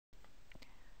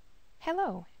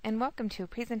Hello, and welcome to a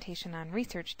presentation on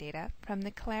research data from the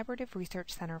Collaborative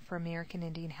Research Center for American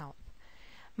Indian Health.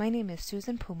 My name is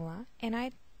Susan Pumala, and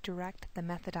I direct the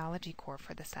methodology core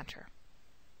for the center.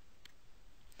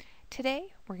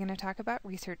 Today, we're going to talk about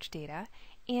research data,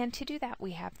 and to do that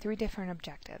we have three different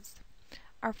objectives.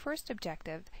 Our first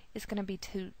objective is going to be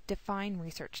to define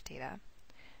research data.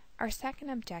 Our second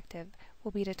objective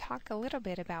will be to talk a little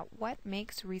bit about what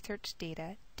makes research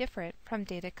data different from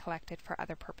data collected for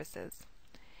other purposes.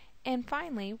 And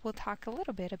finally, we'll talk a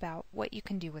little bit about what you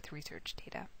can do with research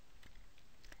data.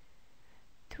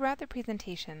 Throughout the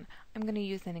presentation, I'm going to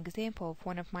use an example of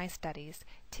one of my studies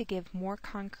to give more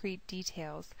concrete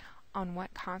details on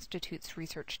what constitutes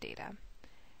research data.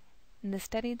 And the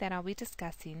study that I'll be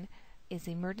discussing is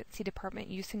Emergency Department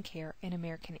Use and Care in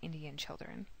American Indian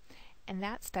Children. And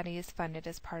that study is funded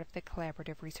as part of the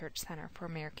Collaborative Research Center for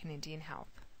American Indian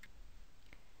Health.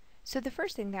 So the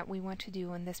first thing that we want to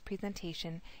do in this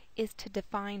presentation is to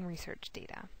define research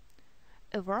data.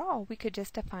 Overall, we could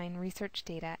just define research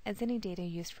data as any data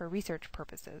used for research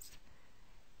purposes.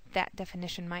 That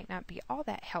definition might not be all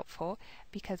that helpful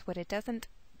because what it doesn't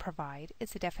provide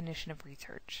is a definition of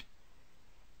research.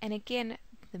 And again,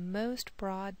 the most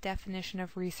broad definition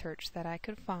of research that I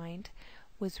could find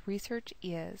was research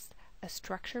is a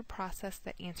structured process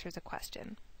that answers a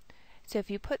question. So if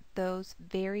you put those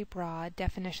very broad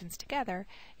definitions together,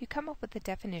 you come up with the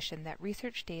definition that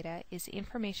research data is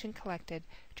information collected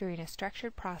during a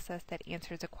structured process that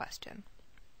answers a question.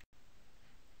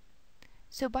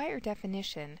 So by your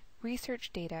definition,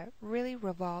 research data really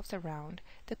revolves around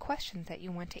the questions that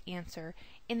you want to answer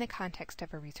in the context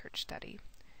of a research study.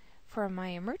 For my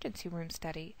emergency room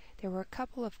study, there were a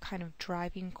couple of kind of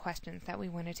driving questions that we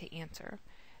wanted to answer.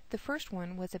 The first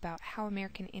one was about how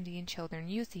American Indian children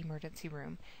use the emergency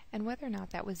room and whether or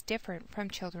not that was different from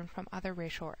children from other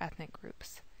racial or ethnic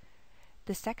groups.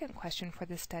 The second question for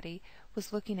the study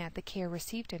was looking at the care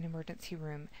received in emergency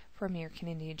room for American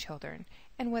Indian children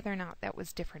and whether or not that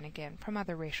was different again from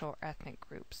other racial or ethnic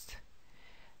groups.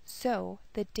 So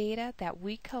the data that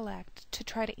we collect to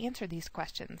try to answer these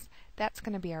questions, that's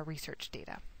going to be our research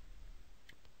data.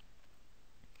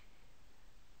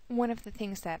 One of the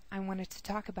things that I wanted to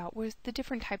talk about was the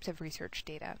different types of research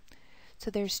data. So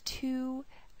there's two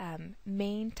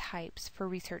main types for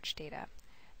research data.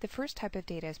 The first type of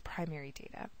data is primary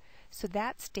data. So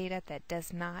that's data that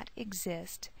does not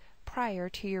exist prior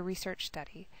to your research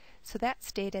study. So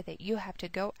that's data that you have to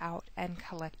go out and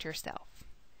collect yourself.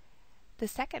 The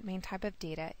second main type of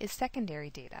data is secondary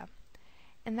data.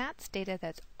 And that's data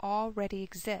that already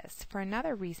exists for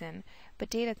another reason,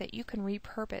 but data that you can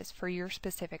repurpose for your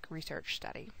specific research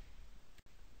study.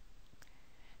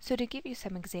 So to give you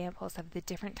some examples of the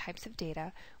different types of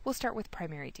data, we'll start with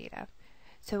primary data.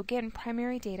 So again,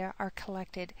 primary data are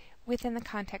collected within the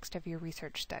context of your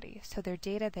research study. So they're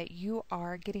data that you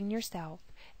are getting yourself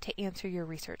to answer your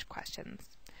research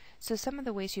questions. So some of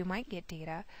the ways you might get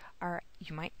data are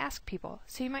you might ask people.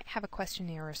 So you might have a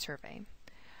questionnaire or survey.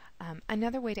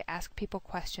 Another way to ask people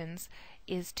questions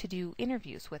is to do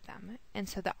interviews with them. And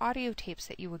so the audio tapes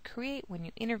that you would create when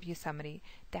you interview somebody,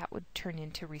 that would turn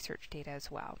into research data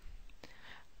as well.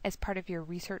 As part of your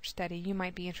research study, you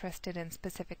might be interested in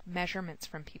specific measurements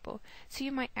from people. So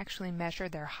you might actually measure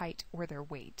their height or their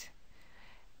weight.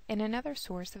 And another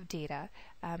source of data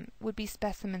would be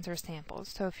specimens or samples.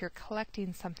 So if you're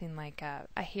collecting something like a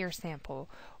hair sample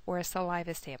or a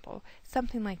saliva sample,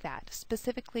 something like that,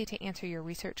 specifically to answer your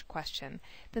research question,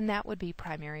 then that would be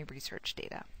primary research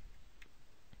data.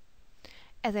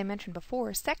 As I mentioned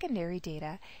before, secondary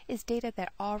data is data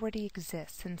that already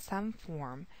exists in some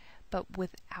form, but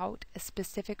without a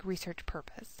specific research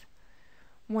purpose.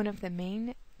 One of the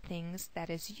main things that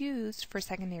is used for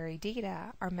secondary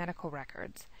data are medical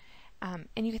records.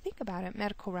 And you can think about it,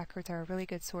 medical records are a really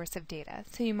good source of data.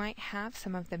 So you might have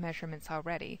some of the measurements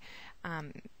already.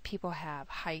 People have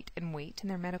height and weight in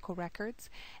their medical records.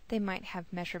 They might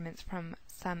have measurements from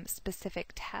some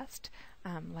specific test,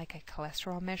 like a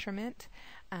cholesterol measurement.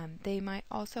 They might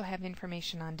also have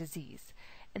information on disease.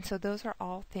 And so those are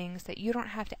all things that you don't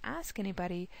have to ask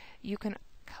anybody, you can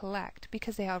collect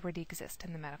because they already exist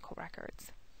in the medical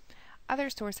records. Other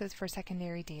sources for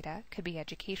secondary data could be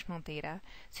educational data,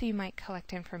 so you might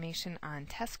collect information on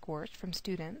test scores from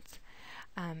students,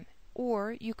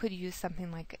 or you could use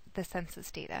something like the census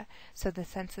data. So the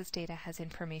census data has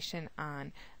information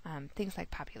on things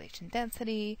like population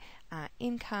density,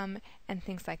 income, and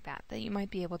things like that that you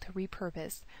might be able to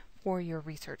repurpose for your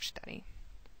research study.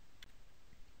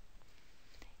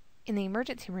 In the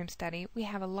emergency room study, we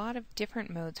have a lot of different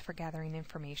modes for gathering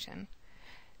information.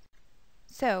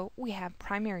 So we have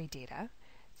primary data.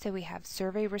 So we have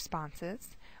survey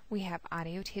responses, we have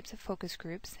audio tapes of focus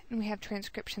groups, and we have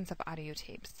transcriptions of audio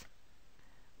tapes.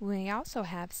 We also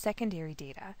have secondary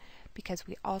data because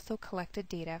we also collected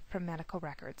data from medical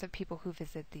records of people who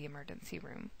visit the emergency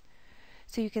room.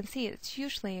 So you can see it's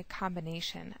usually a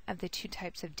combination of the two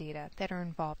types of data that are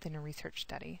involved in a research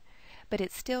study. But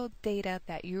it's still data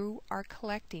that you are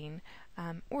collecting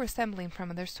or assembling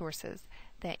from other sources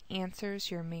that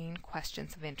answers your main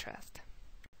questions of interest.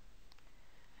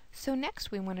 So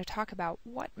next we want to talk about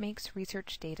what makes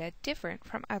research data different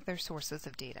from other sources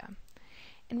of data.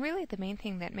 And really the main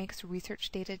thing that makes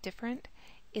research data different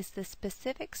is the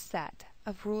specific set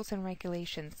of rules and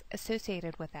regulations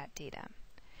associated with that data.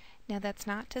 Now that's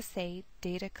not to say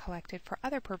data collected for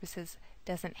other purposes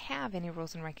doesn't have any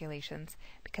rules and regulations,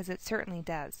 because it certainly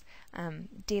does.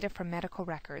 Data from medical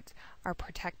records are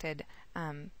protected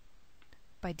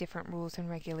by different rules and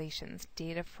regulations.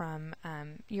 Data from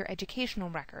your educational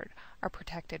record are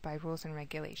protected by rules and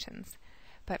regulations.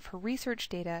 But for research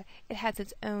data, it has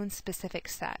its own specific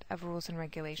set of rules and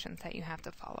regulations that you have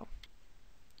to follow.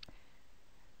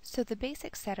 So the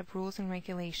basic set of rules and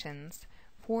regulations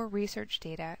for research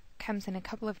data comes in a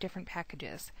couple of different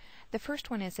packages. The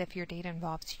first one is if your data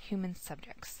involves human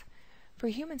subjects. For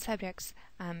human subjects,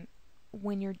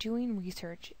 when you're doing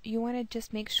research, you want to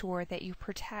just make sure that you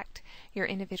protect your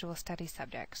individual study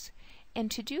subjects. And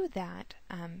to do that,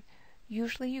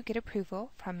 usually you get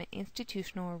approval from an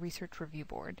institutional or research review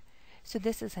board. So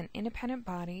this is an independent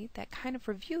body that kind of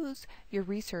reviews your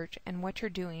research and what you're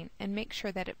doing and makes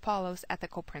sure that it follows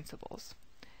ethical principles.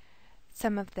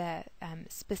 Some of the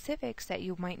specifics that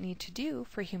you might need to do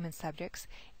for human subjects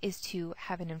is to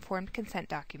have an informed consent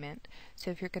document.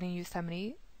 So if you're going to use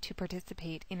somebody to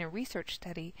participate in a research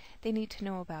study, they need to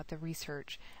know about the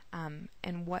research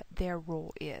and what their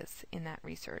role is in that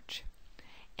research.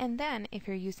 And then if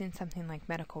you're using something like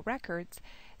medical records,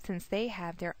 since they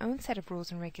have their own set of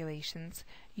rules and regulations,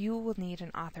 you will need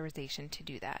an authorization to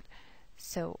do that.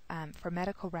 So for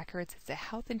medical records, it's a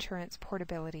Health Insurance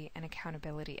Portability and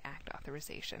Accountability Act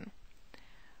authorization.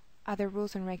 Other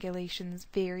rules and regulations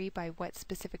vary by what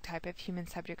specific type of human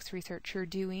subjects research you're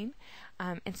doing,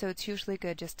 and so it's usually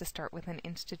good just to start with an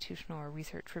institutional or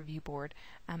research review board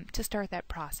to start that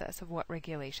process of what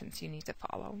regulations you need to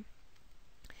follow.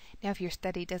 Now, if your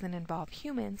study doesn't involve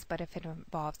humans, but if it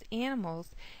involves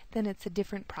animals, then it's a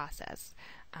different process.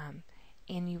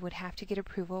 And you would have to get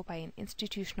approval by an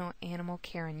institutional animal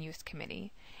care and use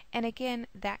committee. And again,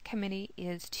 that committee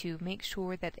is to make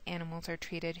sure that the animals are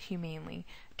treated humanely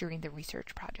during the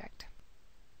research project.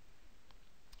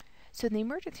 So in the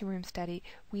emergency room study,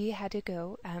 we had to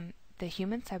go the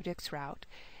human subjects route.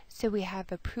 So we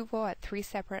have approval at 3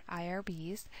 separate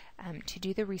IRBs to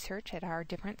do the research at our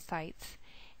different sites.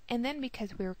 And then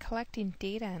because we were collecting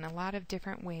data in a lot of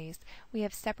different ways, we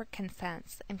have separate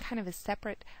consents and kind of a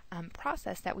separate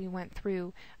process that we went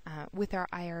through with our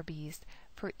IRBs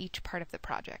for each part of the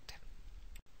project.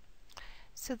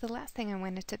 So the last thing I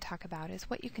wanted to talk about is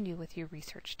what you can do with your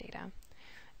research data.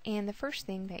 And the first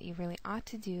thing that you really ought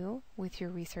to do with your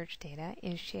research data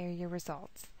is share your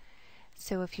results.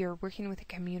 So if you're working with a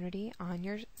community on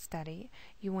your study,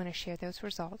 you want to share those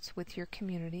results with your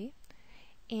community.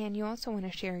 And you also want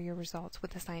to share your results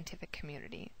with the scientific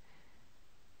community.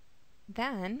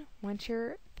 Then, once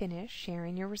you're finished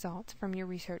sharing your results from your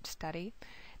research study,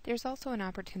 there's also an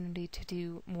opportunity to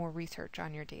do more research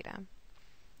on your data.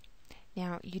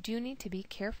 Now, you do need to be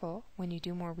careful when you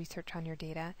do more research on your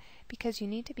data because you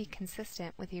need to be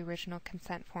consistent with the original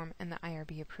consent form and the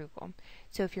IRB approval.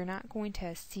 So if you're not going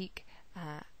to seek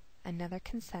another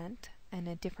consent and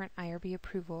a different IRB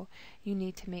approval, you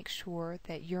need to make sure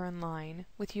that you're in line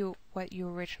with what you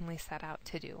originally set out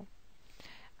to do.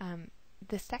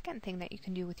 The second thing that you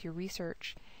can do with your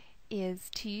research is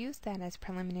to use that as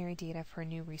preliminary data for a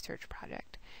new research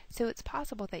project. So it's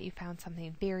possible that you found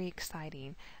something very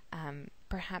exciting,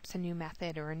 perhaps a new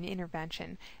method or an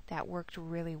intervention that worked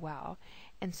really well.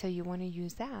 And so you want to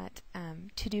use that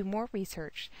to do more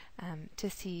research to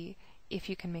see if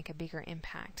you can make a bigger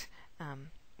impact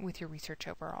with your research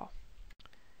overall.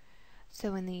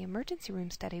 So in the emergency room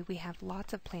study, we have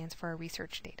lots of plans for our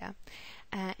research data.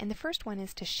 And the first one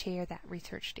is to share that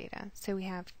research data. So we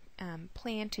have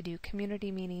planned to do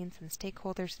community meetings and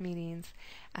stakeholders meetings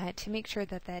to make sure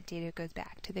that that data goes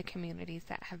back to the communities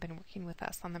that have been working with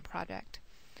us on the project.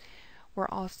 We're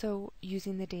also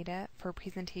using the data for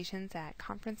presentations at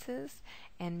conferences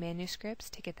and manuscripts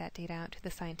to get that data out to the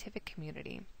scientific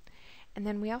community. And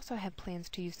then we also have plans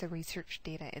to use the research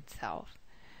data itself.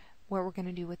 what we're going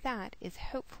to do with that is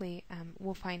hopefully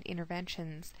we'll find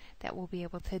interventions that we'll be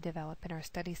able to develop in our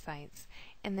study sites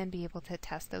and then be able to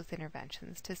test those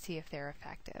interventions to see if they're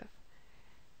effective.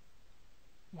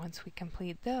 Once we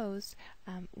complete those,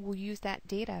 we'll use that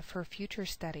data for future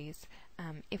studies.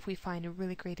 If we find a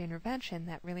really great intervention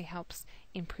that really helps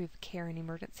improve care in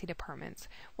emergency departments,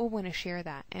 we'll want to share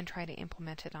that and try to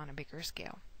implement it on a bigger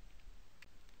scale.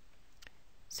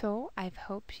 So I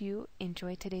hope you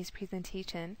enjoyed today's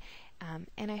presentation,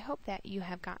 and I hope that you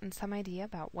have gotten some idea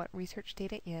about what research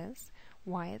data is,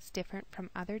 why it's different from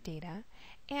other data,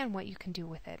 and what you can do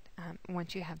with it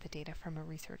once you have the data from a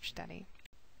research study.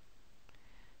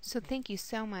 So thank you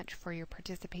so much for your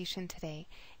participation today,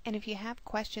 and if you have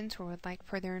questions or would like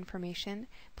further information,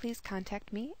 please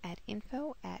contact me at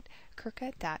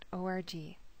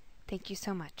info@crca.org. Thank you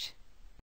so much.